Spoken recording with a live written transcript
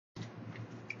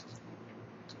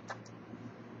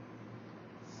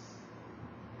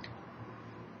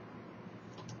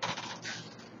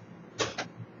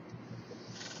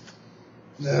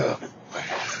No.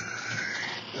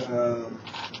 Wow.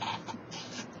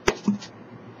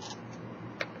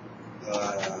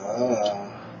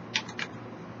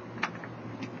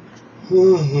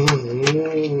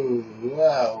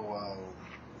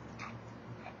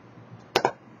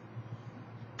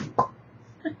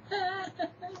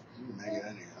 Make it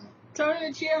anyhow. Turn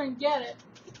the chair and get it.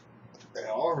 I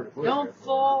offered to put Don't it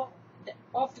fall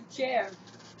off the chair.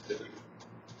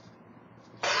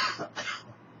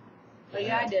 Like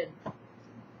I did.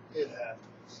 It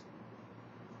happens.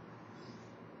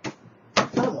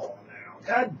 Come on now.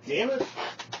 God damn it.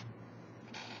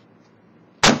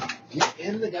 Get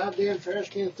in the goddamn trash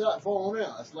can, stop falling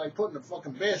out. It's like putting a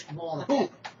fucking basketball in a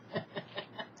hoop.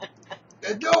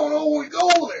 It don't always go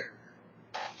there.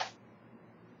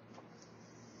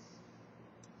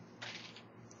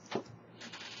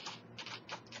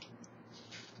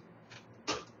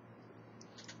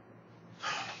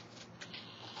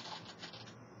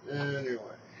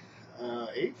 Anyway,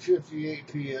 8:58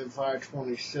 p.m.,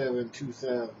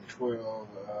 5/27/2012.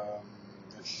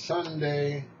 It's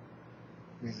Sunday.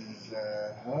 This is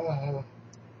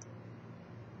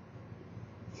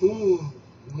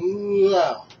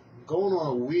going on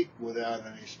a week without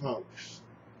any smokes.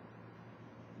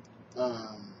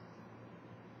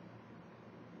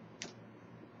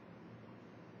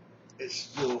 It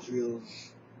still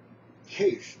feels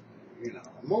occasional. You know,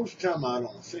 most of the time I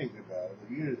don't think about it.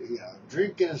 But you know,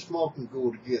 drinking and smoking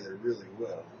go together really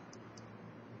well.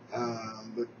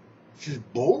 But just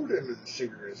boredom and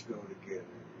cigarettes go together.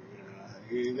 You know,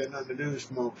 you ain't got nothing to do with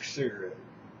smoke a cigarette.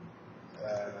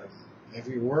 If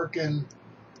you're working,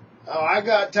 oh, I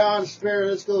got time spare,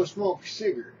 let's go smoke a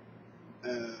cigarette.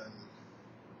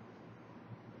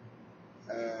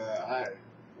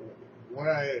 When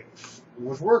I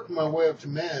was working my way up to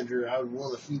manager, I was one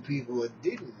of the few people that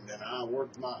didn't, and I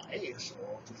worked my ass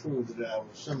off to prove that I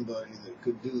was somebody that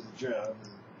could do the job.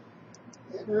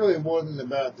 And it really wasn't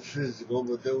about the physical,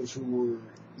 but those who were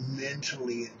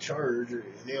mentally in charge, and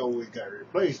they always got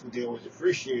replaced, but they always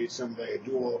appreciated somebody to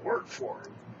do all the work for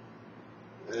them.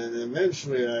 And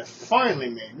eventually I finally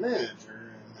made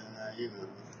manager, and I, you know,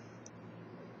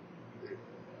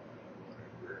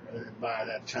 whatever. By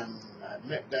that time I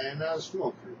met Diane, I was a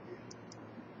smoker again.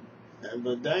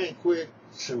 But Diane quit,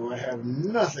 so I have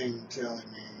nothing telling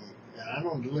me, and I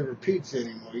don't deliver pizza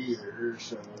anymore either,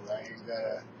 so I ain't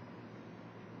gotta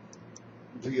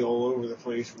be all over the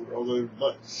place where all those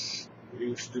butts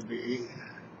used to be.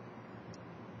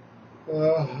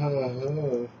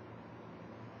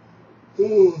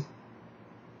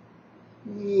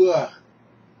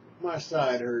 My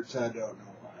side hurts, I don't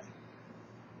know why.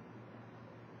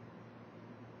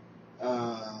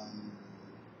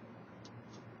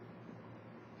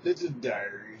 It's a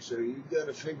diary, so you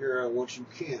gotta figure out what you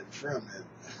can from it.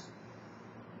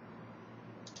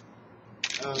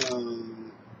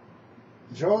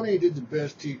 Johnny did the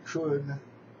best he could.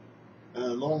 A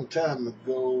long time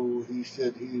ago, he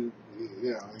said he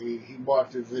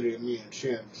watched a video of me and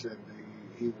Chen and said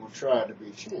he will try to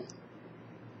be Chen.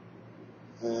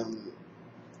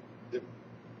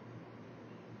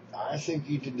 I think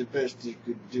he did the best he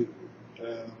could do,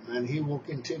 and he will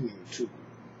continue to.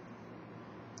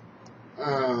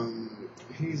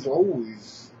 He's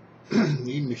always,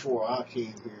 even before I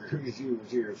came here, because he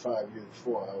was here 5 years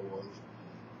before I was,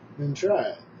 been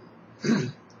trying.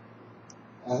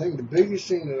 I think the biggest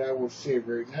thing that I would say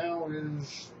right now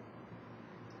is,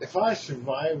 if I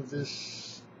survive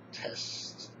this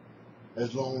test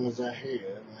as long as I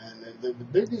have, and the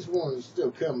biggest one is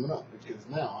still coming up, because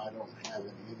now I don't have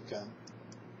any income.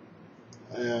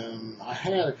 I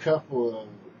had a couple of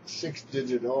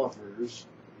 6-digit offers.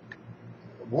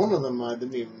 One of them I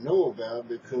didn't even know about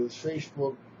because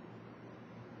Facebook,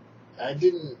 I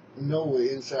didn't know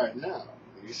it inside and out.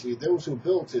 You see, those who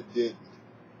built it didn't.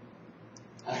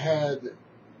 I had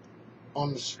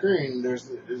on the screen, there's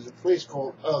a place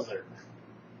called Other,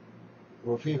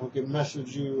 where people can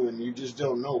message you and you just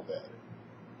don't know about it.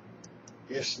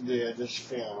 Yesterday I just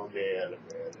found out about it.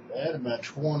 I had about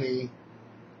 20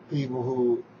 people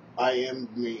who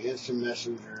IM'd me instant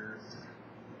messenger,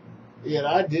 yet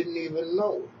I didn't even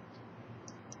know it.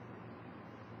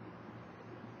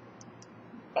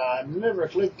 I never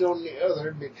clicked on the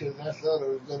Other because I thought it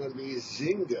was going to be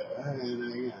Zynga,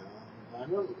 and I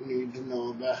don't need to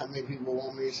know about how many people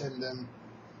want me to send them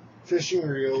fishing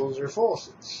reels or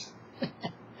faucets.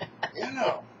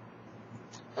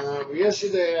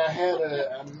 Yesterday I had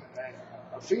a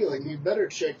feeling you better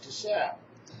check this out.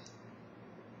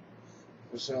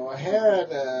 So I had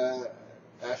a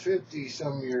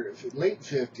 50-some year, late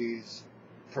 50s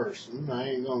person. I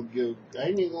ain't even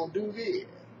gonna do that.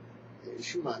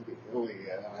 She might be. Oh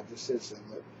yeah, I just said something.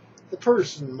 But the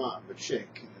person might be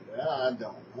checking it out. I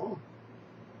don't know.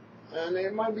 And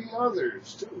there might be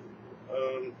others too.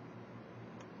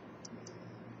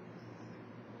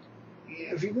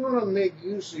 If you're going to make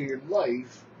use of your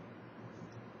life,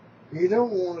 you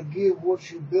don't want to give what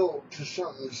you built to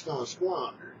something that's going to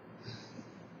squander.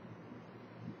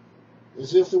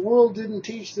 As if the world didn't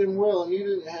teach them well and you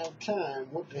didn't have time,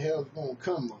 what the hell's going to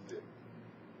come of it?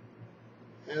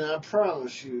 And I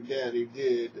promise you, Daddy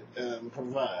did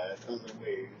provide other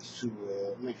ways to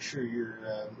make sure your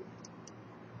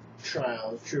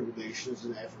trials, tribulations,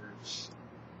 and efforts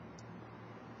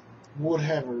would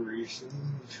have a reason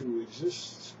to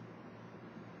exist.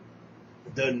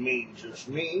 It doesn't mean just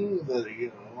me, but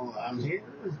I'm here.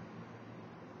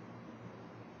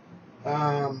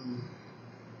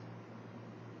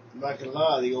 Like a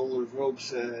lot of the older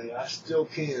folks, I still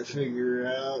can't figure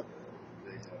out.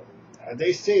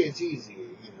 They say it's easy,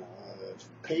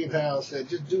 PayPal said,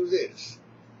 just do this.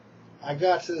 I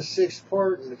got to the sixth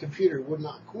part and the computer would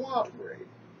not cooperate.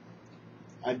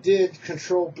 I did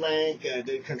control blank, and I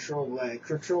did control blank,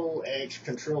 control X,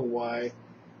 control Y,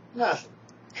 nothing.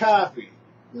 Copy,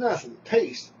 nothing.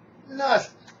 Paste,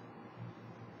 nothing.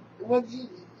 Well,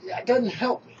 it doesn't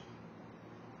help me.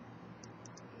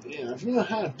 If you know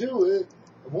how to do it,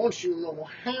 once you know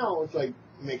how, it's like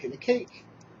making a cake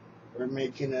or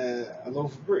making a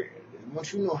loaf of bread. And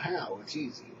once you know how, it's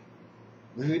easy.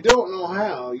 But if you don't know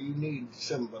how, you need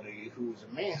somebody who's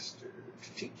a master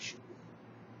to teach you.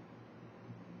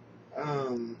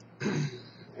 And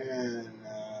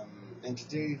in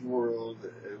today's world,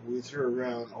 we throw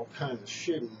around all kinds of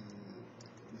shit, and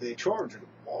they charge an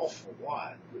awful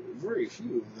lot. But very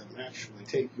few of them actually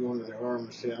take you under their arm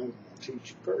and say, I'm going to teach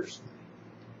you personally.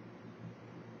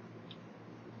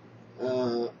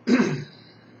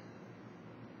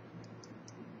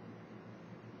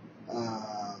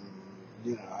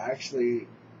 Actually,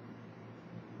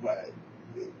 but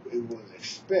it was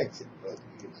expected, but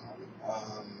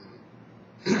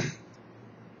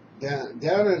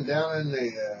down in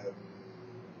the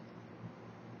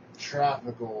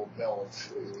tropical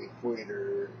belt,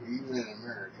 equator, even in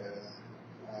America,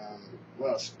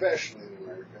 well, especially in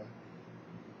America,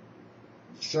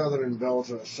 southern belt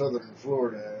of southern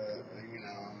Florida,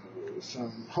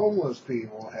 some homeless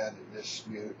people had a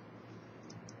dispute.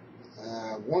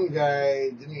 One guy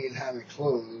didn't even have any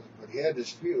clothes, but he had a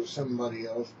dispute with somebody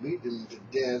else, beat him to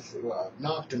death,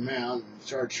 knocked him out, and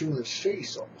started chewing his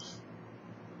face off.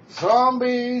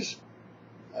 Zombies!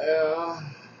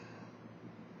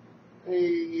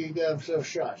 He got himself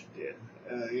shot to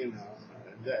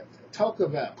death. Talk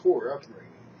about poor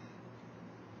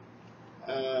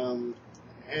upbringing.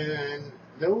 And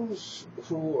those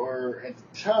who are at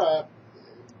the top,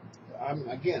 I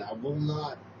will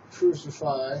not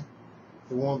crucify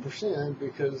the 1%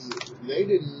 because they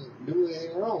didn't do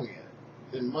anything wrong yet,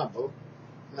 in my book.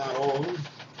 Not all of them.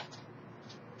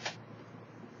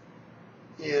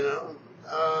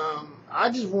 I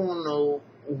just want to know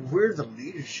where the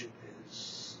leadership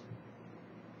is.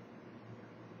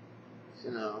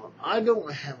 I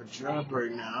don't have a job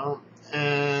right now,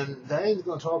 and Diane's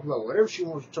going to talk about whatever she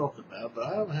wants to talk about, but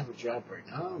I don't have a job right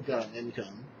now. I don't got an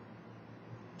income.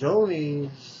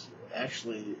 Tony's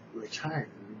actually retired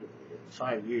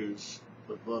 5 years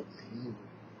above me.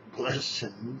 Bless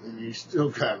him, and he's still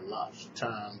got lots of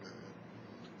time to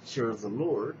serve the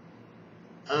Lord.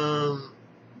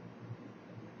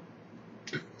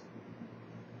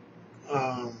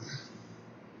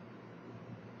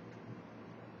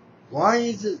 Why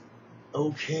is it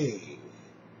okay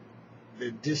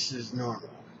that this is normal?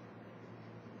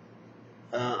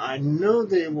 I know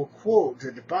they will quote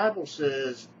that the Bible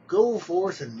says, go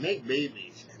forth and make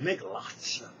babies, and make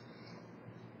lots of them.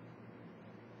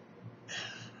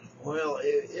 Well,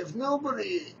 if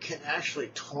nobody can actually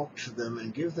talk to them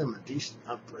and give them a decent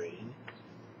upbringing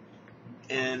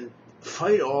and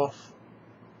fight off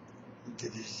the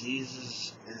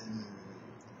diseases and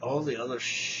all the other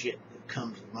shit that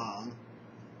comes along,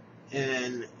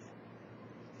 and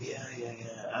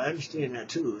I understand that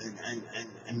too,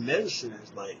 and medicine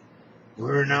is like,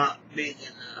 we're not big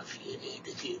enough, you need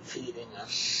to keep feeding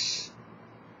us.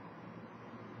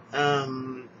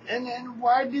 And then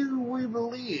why do we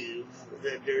believe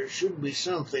that there should be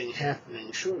something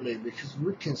happening shortly? Because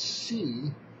we can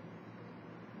see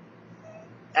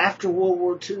after World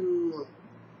War II,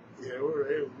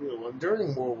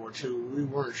 during World War II, we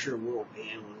weren't sure what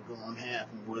was going to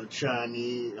happen with the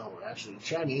Chinese. Oh, actually, the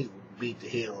Chinese would beat the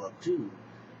hell up too.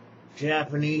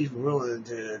 Japanese were willing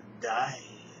to die,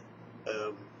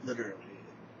 literally,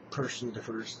 person to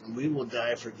person. We will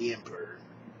die for the emperor.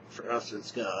 For us,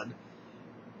 it's God.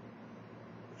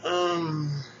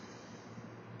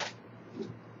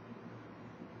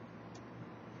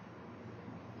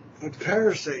 But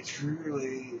parasites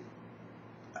really,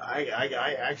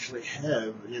 I actually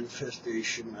have an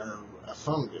infestation of a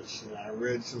fungus, and I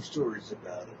read some stories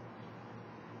about it.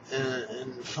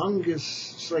 And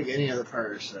fungus, just like any other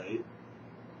parasite,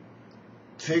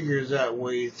 figures out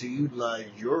ways to utilize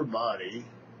your body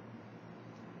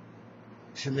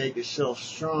to make itself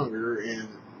stronger and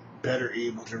better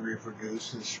able to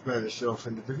reproduce and spread itself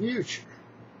into the future.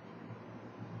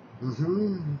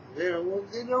 Yeah, well,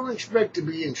 they don't expect to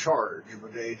be in charge,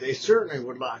 but they certainly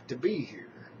would like to be here.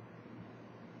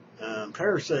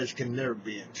 Parasites can never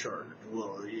be in charge.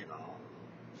 Well,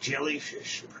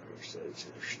 jellyfish are parasites,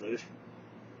 actually.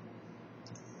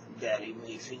 Daddy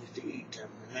made things to eat them.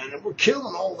 And we're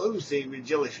killing all those things, but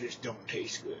jellyfish don't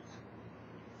taste good.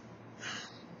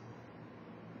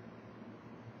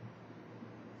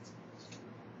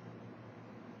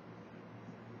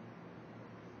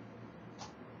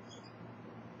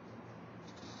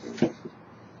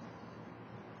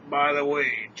 By the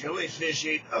way, jellyfish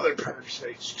eat other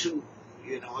parasites too.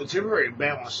 It's a very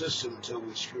balanced system until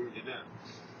we screwed it up.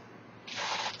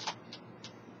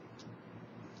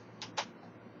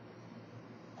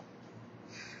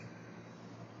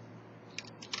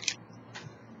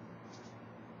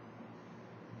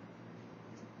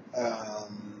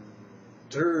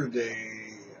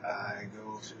 Thursday, I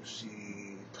go to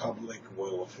see public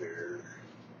welfare.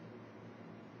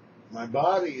 My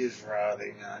body is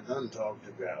rotting. I done talked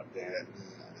about that.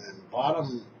 And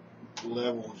bottom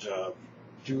level jobs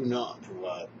do not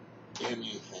provide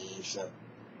anything except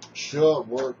show up,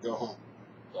 work, go home.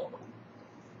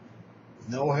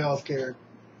 No health care,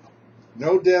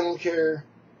 no dental care,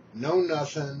 no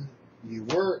nothing. You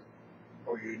work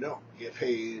or you don't get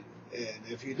paid. And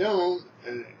if you don't,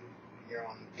 you're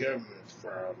on the government's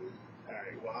problem.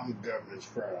 Alright, well, I'm the government's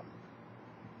problem.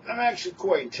 I'm actually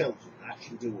quite intelligent. I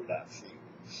can do a lot of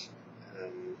things.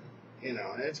 And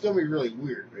it's going to be really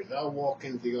weird because I'll walk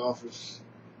into the office.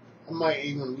 I might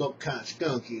even look kind of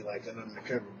skunky like an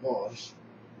undercover boss.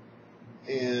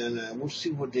 And we'll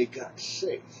see what they got to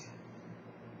say.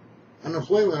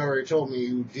 Unemployment already told me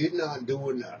you did not do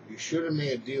enough. You should have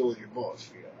made a deal with your boss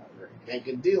for you. Make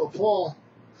a deal, Paul.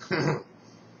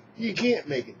 You can't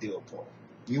make a deal, Paul.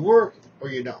 You work or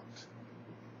you don't.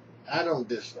 I don't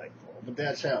dislike Paul, but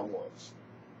that's how it was.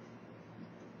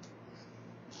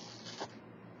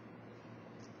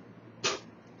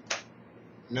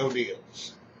 No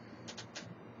deals.